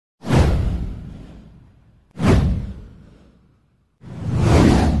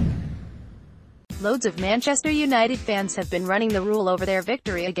Loads of Manchester United fans have been running the rule over their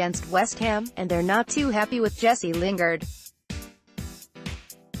victory against West Ham, and they're not too happy with Jesse Lingard.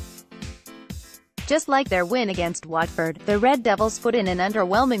 Just like their win against Watford, the Red Devils put in an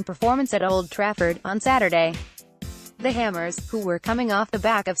underwhelming performance at Old Trafford on Saturday. The Hammers, who were coming off the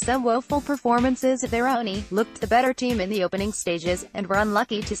back of some woeful performances of their own, looked the better team in the opening stages, and were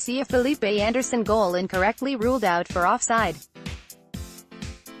unlucky to see a Felipe Anderson goal incorrectly ruled out for offside.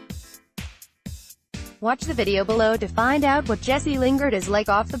 Watch the video below to find out what Jesse Lingard is like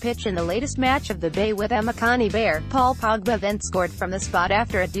off the pitch in the latest match of the Bay with Emma Coney Bear. Paul Pogba then scored from the spot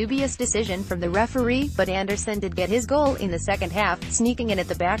after a dubious decision from the referee, but Anderson did get his goal in the second half, sneaking in at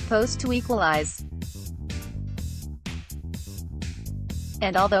the back post to equalize.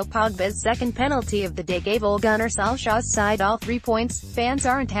 And although Pogba's second penalty of the day gave Ole Gunnar Solskjaer's side all 3 points, fans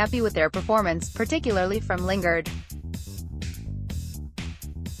aren't happy with their performance, particularly from Lingard.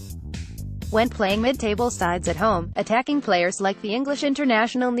 When playing mid-table sides at home, attacking players like the English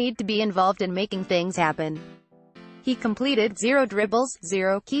international need to be involved in making things happen. He completed 0 dribbles,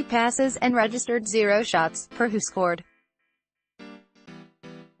 0 key passes and registered 0 shots, per who scored.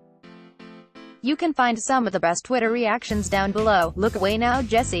 You can find some of the best Twitter reactions down below. Look away now,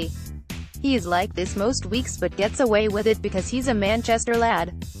 Jesse. He is like this most weeks but gets away with it because he's a Manchester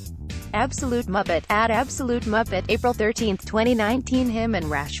lad. Absolute Muppet, at Absolute Muppet, April 13, 2019. Him and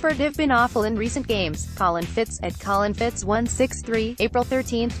Rashford have been awful in recent games. Colin Fitz, at Colin Fitz 163, April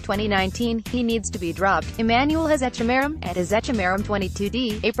 13, 2019. He needs to be dropped. Emmanuel Hezechemaram, at Hezechemaram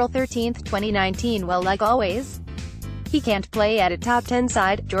 22D, April 13, 2019. Well, like always, he can't play at a top 10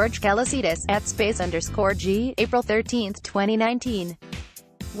 side. George Kalasitis, at @space_G, April 13, 2019.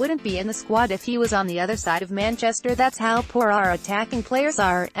 Wouldn't be in the squad if he was on the other side of Manchester. That's how poor our attacking players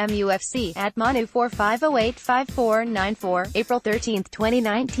are. MUFC, at Manu45085494, April 13,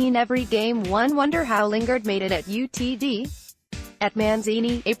 2019. Every game won. Wonder how Lingard made it at UTD. At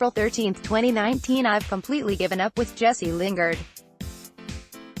Manzini, April 13, 2019. I've completely given up with Jesse Lingard.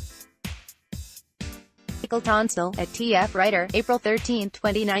 Michael Tonstel, at TF Writer, April 13,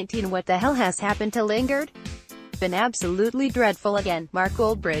 2019. What the hell has happened to Lingard? Been absolutely dreadful again. Mark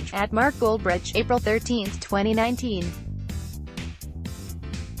Goldbridge, at Mark Goldbridge, April 13, 2019.